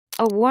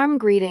A warm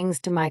greetings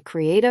to my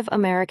creative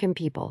American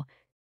people.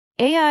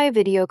 AI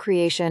video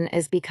creation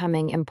is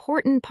becoming an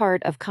important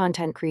part of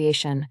content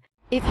creation.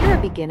 If you're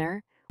a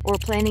beginner or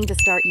planning to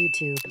start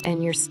YouTube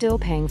and you're still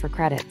paying for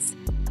credits,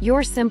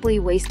 you're simply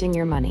wasting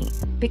your money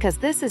because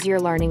this is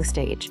your learning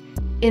stage.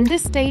 In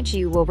this stage,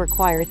 you will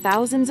require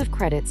thousands of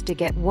credits to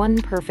get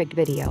one perfect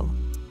video.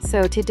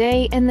 So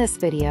today in this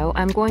video,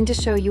 I'm going to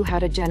show you how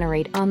to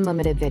generate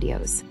unlimited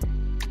videos.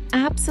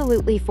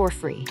 Absolutely for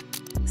free.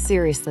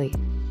 Seriously.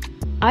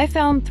 I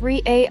found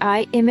 3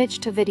 AI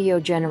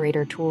image-to-video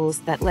generator tools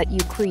that let you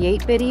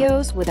create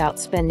videos without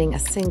spending a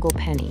single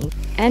penny.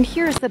 And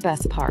here's the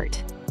best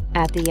part.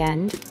 At the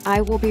end,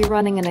 I will be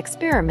running an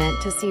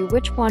experiment to see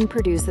which one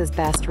produces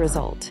best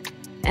result,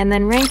 and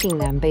then ranking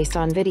them based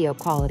on video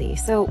quality.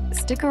 So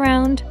stick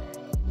around,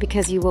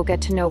 because you will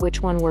get to know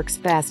which one works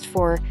best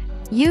for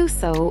you.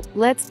 So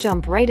let's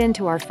jump right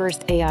into our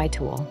first AI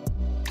tool.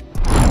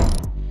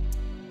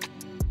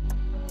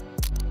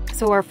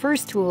 So our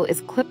first tool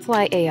is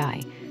Clipfly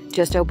AI.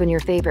 Just open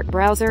your favorite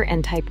browser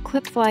and type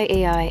Clipfly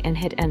AI and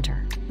hit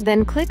enter.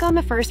 Then click on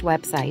the first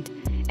website,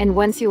 and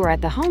once you are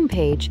at the home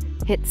page,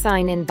 hit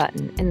Sign In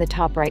button in the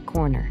top right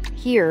corner.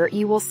 Here,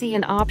 you will see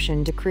an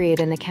option to create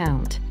an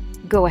account.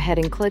 Go ahead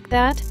and click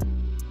that.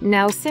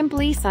 Now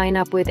simply sign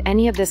up with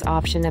any of this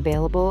option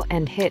available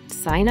and hit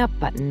Sign Up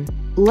button.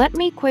 Let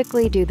me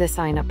quickly do the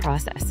sign up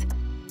process.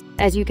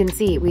 As you can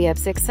see, we have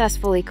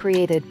successfully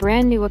created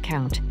brand new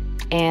account,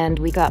 and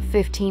we got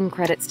 15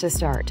 credits to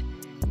start.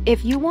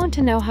 If you want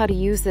to know how to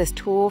use this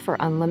tool for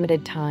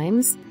unlimited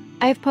times,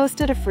 I've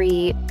posted a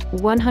free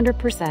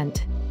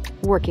 100%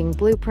 working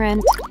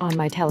blueprint on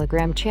my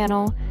Telegram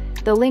channel.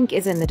 The link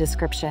is in the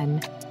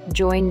description.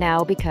 Join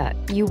now because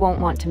you won't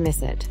want to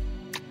miss it.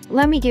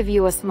 Let me give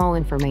you a small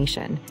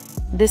information.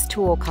 This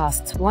tool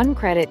costs 1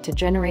 credit to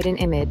generate an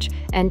image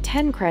and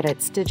 10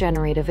 credits to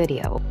generate a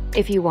video.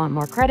 If you want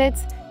more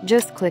credits,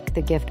 just click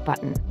the gift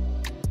button.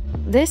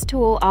 This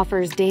tool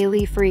offers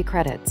daily free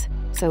credits.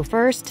 So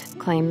first,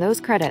 claim those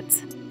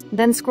credits.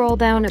 Then scroll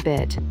down a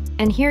bit,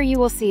 and here you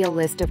will see a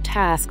list of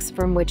tasks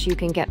from which you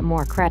can get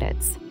more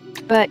credits.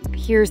 But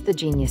here's the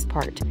genius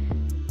part.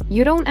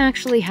 You don't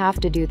actually have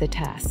to do the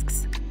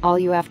tasks. All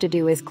you have to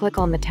do is click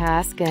on the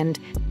task and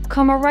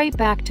come right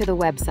back to the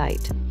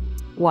website.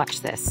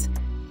 Watch this.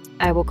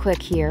 I will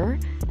click here,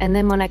 and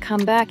then when I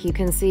come back, you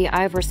can see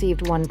I've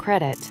received 1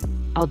 credit.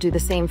 I'll do the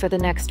same for the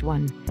next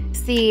one.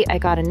 See, I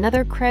got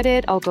another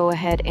credit. I'll go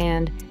ahead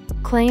and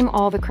claim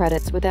all the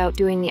credits without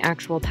doing the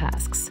actual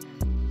tasks.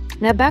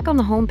 Now back on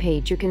the home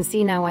page, you can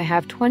see now I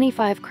have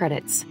 25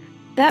 credits.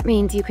 That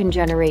means you can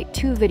generate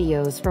 2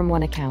 videos from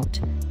 1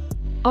 account.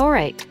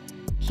 Alright,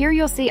 here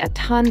you'll see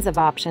tons of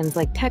options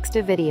like text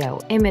to video,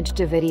 image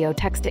to video,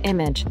 text to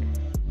image,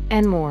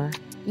 and more.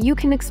 You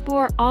can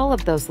explore all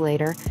of those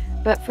later,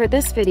 but for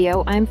this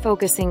video, I'm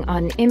focusing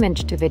on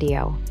image to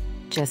video.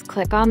 Just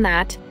click on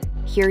that.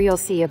 Here you'll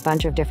see a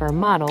bunch of different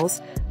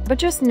models, but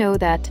just know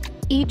that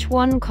each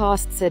one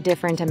costs a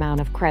different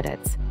amount of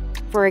credits.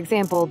 For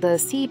example, the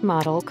seed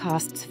model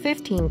costs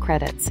 15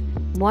 credits,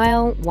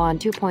 while WAN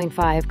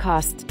 2.5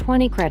 costs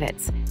 20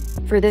 credits.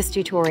 For this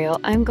tutorial,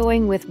 I'm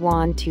going with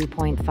WAN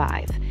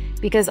 2.5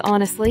 because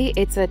honestly,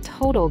 it's a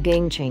total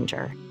game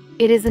changer.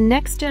 It is a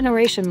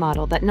next-generation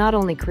model that not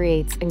only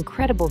creates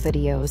incredible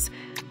videos,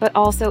 but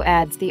also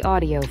adds the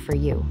audio for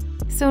you.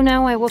 So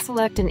now I will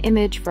select an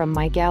image from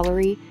my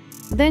gallery,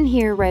 then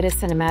here write a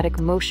cinematic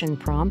motion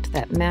prompt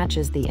that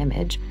matches the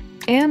image,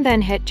 and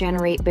then hit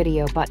Generate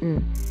Video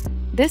button.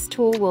 This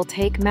tool will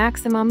take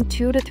maximum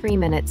 2 to 3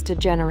 minutes to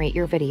generate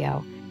your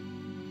video.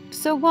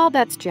 So while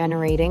that's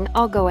generating,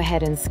 I'll go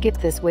ahead and skip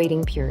this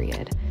waiting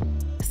period.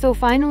 So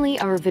finally,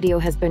 our video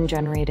has been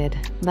generated.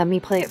 Let me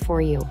play it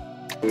for you.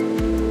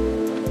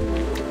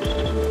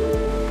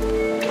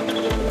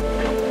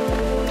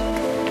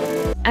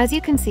 As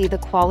you can see, the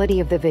quality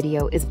of the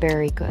video is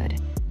very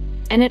good.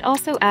 And it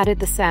also added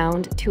the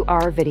sound to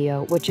our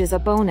video, which is a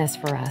bonus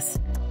for us.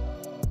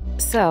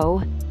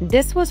 So,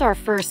 this was our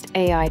first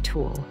AI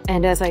tool,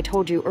 and as I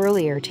told you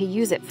earlier, to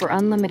use it for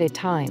unlimited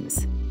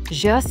times.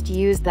 Just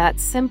use that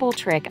simple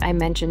trick I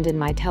mentioned in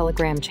my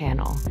Telegram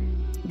channel.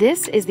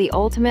 This is the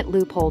ultimate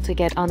loophole to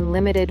get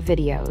unlimited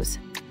videos.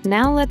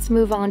 Now let's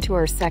move on to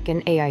our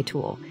second AI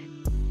tool.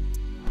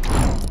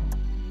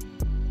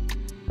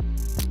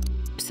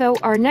 So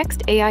our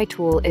next AI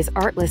tool is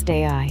Artlist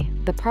AI.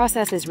 The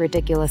process is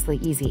ridiculously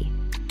easy.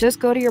 Just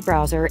go to your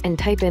browser and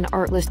type in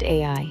Artlist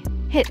AI.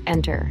 Hit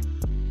enter.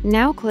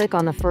 Now click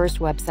on the first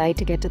website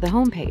to get to the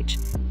home page.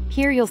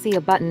 Here you'll see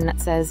a button that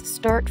says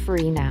Start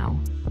Free Now.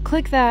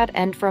 Click that,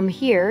 and from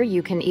here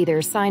you can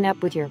either sign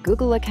up with your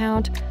Google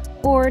account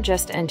or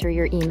just enter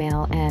your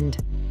email and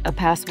a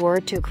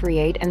password to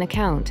create an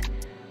account.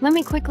 Let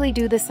me quickly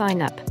do the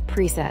sign up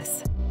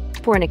process.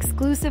 For an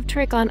exclusive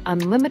trick on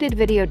unlimited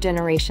video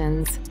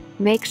generations,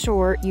 make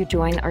sure you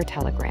join our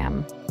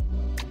Telegram.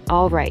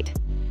 Alright,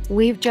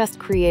 we've just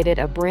created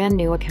a brand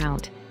new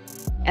account.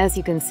 As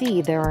you can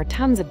see, there are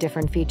tons of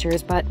different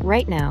features, but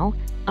right now,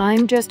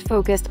 I'm just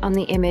focused on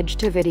the image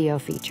to video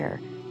feature.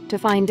 To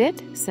find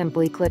it,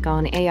 simply click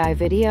on AI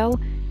Video,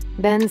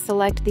 then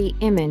select the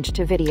Image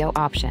to Video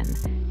option.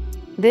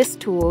 This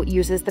tool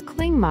uses the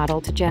Kling model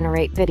to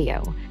generate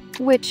video,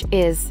 which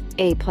is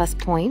a plus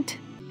point,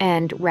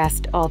 and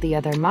rest all the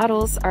other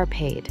models are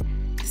paid.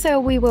 So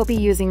we will be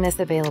using this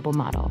available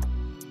model.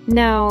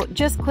 Now,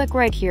 just click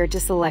right here to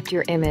select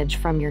your image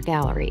from your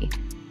gallery.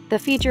 The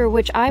feature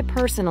which I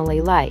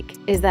personally like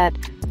is that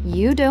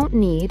you don't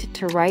need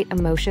to write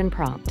a motion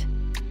prompt.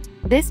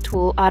 This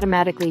tool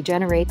automatically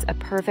generates a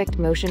perfect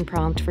motion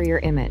prompt for your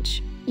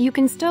image. You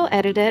can still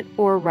edit it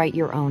or write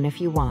your own if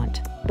you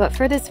want, but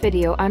for this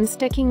video, I'm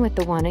sticking with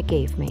the one it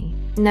gave me.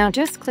 Now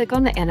just click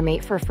on the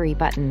Animate for Free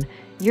button.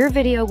 Your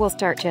video will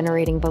start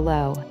generating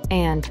below,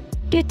 and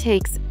it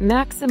takes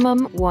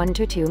maximum 1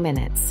 to 2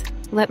 minutes.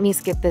 Let me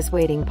skip this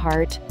waiting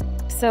part.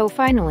 So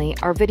finally,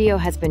 our video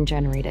has been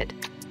generated.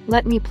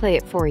 Let me play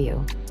it for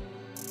you.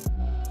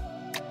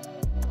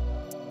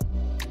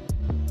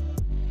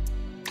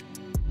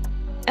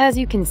 As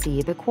you can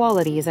see, the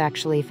quality is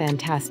actually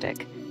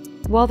fantastic.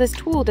 While this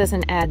tool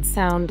doesn't add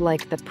sound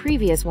like the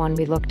previous one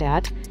we looked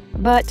at,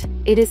 but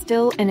it is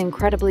still an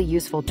incredibly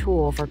useful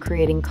tool for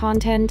creating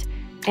content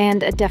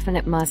and a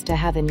definite must to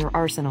have in your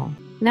arsenal.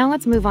 Now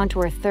let's move on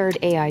to our third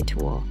AI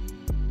tool.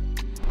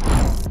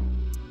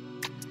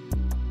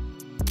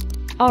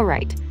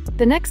 Alright,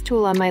 the next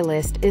tool on my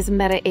list is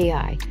Meta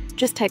AI.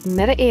 Just type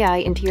Meta AI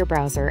into your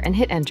browser and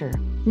hit enter.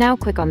 Now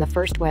click on the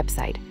first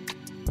website.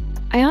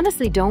 I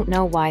honestly don't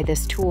know why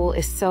this tool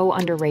is so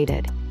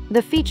underrated.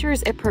 The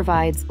features it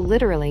provides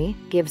literally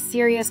give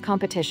serious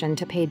competition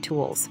to paid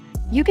tools.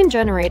 You can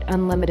generate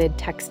unlimited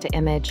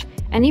text-to-image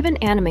and even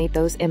animate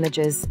those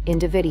images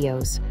into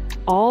videos,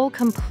 all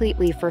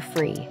completely for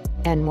free.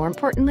 And more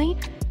importantly,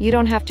 you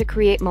don't have to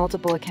create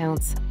multiple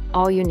accounts.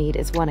 All you need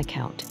is one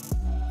account.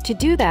 To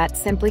do that,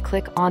 simply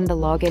click on the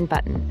Login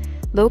button,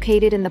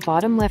 located in the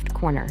bottom left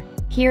corner.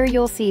 Here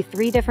you'll see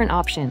 3 different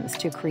options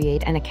to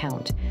create an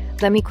account.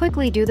 Let me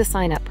quickly do the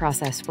sign-up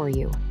process for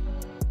you.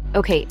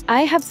 Okay,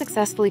 I have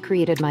successfully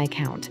created my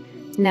account.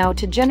 Now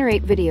to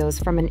generate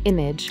videos from an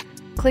image,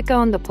 click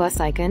on the plus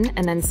icon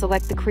and then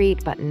select the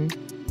Create button.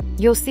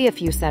 You'll see a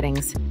few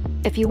settings.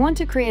 If you want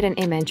to create an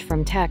image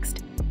from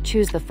text,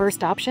 choose the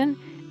first option,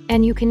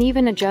 and you can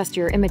even adjust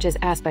your image's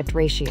aspect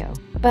ratio.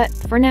 But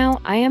for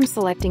now, I am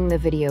selecting the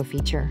video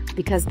feature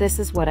because this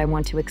is what I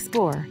want to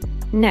explore.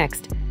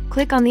 Next,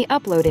 click on the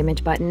Upload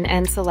Image button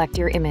and select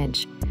your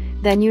image.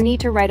 Then you need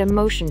to write a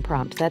motion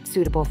prompt that's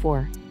suitable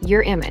for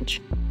your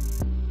image.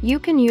 You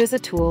can use a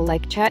tool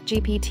like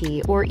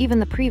ChatGPT or even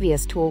the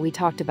previous tool we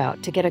talked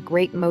about to get a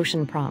great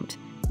motion prompt.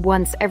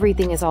 Once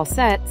everything is all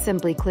set,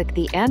 simply click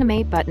the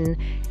Animate button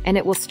and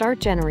it will start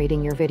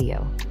generating your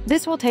video.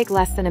 This will take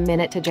less than a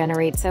minute to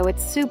generate, so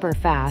it's super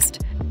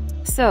fast.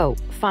 So,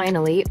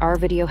 finally, our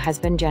video has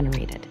been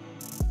generated.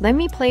 Let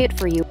me play it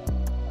for you.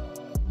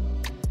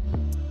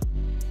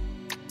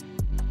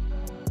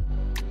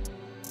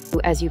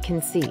 As you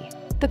can see,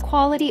 the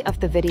quality of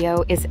the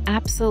video is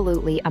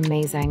absolutely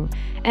amazing.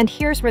 And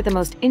here's where the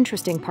most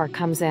interesting part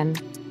comes in.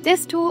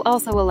 This tool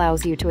also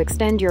allows you to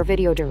extend your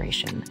video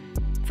duration.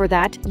 For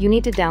that, you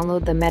need to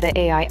download the Meta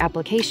AI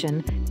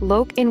application,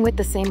 log in with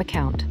the same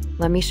account.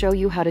 Let me show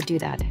you how to do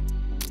that.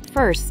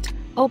 First,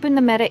 open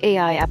the Meta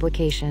AI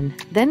application,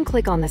 then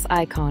click on this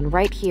icon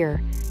right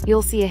here.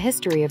 You'll see a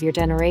history of your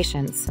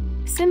generations.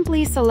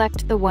 Simply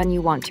select the one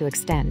you want to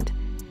extend.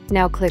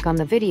 Now click on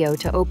the video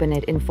to open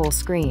it in full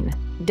screen.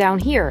 Down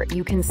here,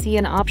 you can see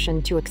an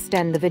option to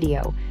extend the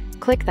video.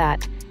 Click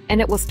that,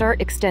 and it will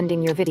start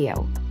extending your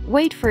video.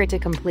 Wait for it to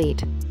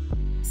complete.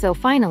 So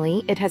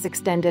finally, it has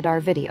extended our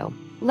video.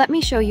 Let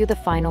me show you the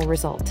final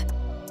result.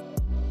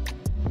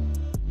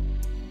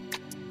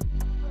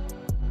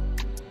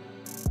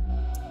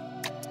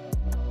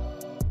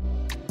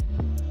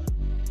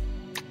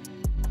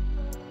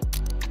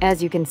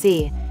 As you can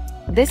see,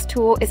 this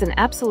tool is an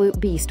absolute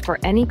beast for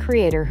any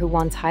creator who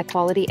wants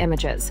high-quality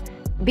images,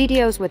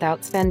 videos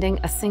without spending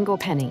a single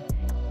penny.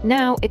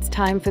 Now it's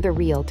time for the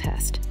real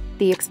test,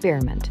 the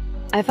experiment.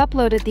 I've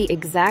uploaded the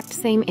exact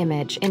same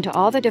image into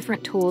all the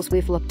different tools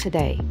we've looked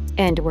today,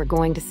 and we're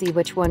going to see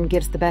which one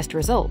gives the best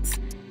results.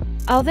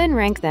 I'll then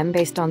rank them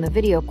based on the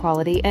video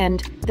quality and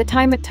the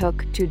time it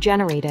took to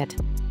generate it.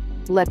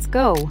 Let's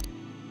go!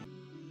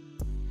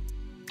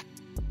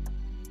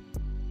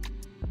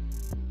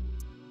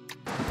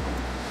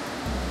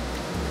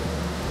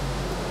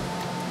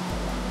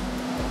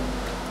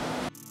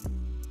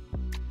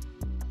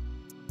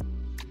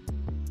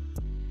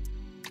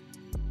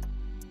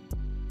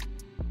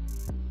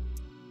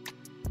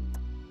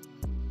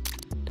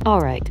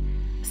 Alright,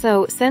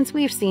 so since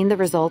we've seen the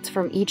results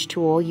from each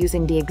tool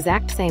using the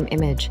exact same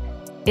image,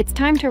 it's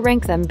time to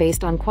rank them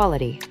based on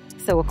quality.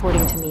 So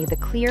according to me, the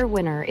clear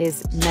winner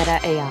is Meta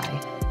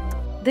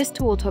AI. This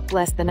tool took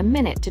less than a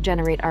minute to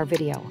generate our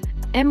video.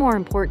 And more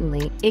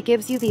importantly, it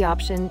gives you the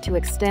option to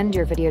extend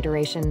your video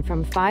duration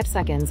from 5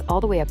 seconds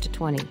all the way up to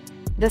 20.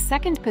 The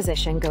second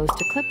position goes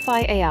to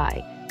Clipfly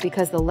AI,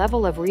 because the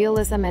level of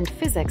realism and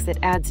physics it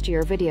adds to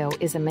your video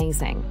is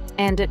amazing.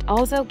 And it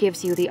also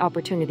gives you the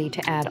opportunity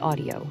to add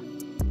audio.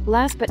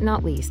 Last but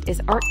not least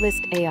is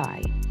Artlist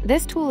AI.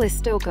 This tool is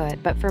still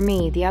good, but for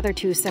me, the other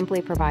two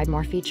simply provide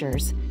more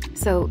features.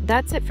 So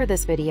that's it for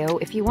this video.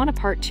 If you want a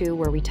part 2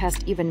 where we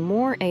test even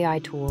more AI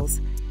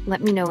tools,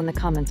 let me know in the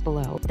comments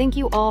below. Thank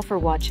you all for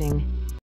watching.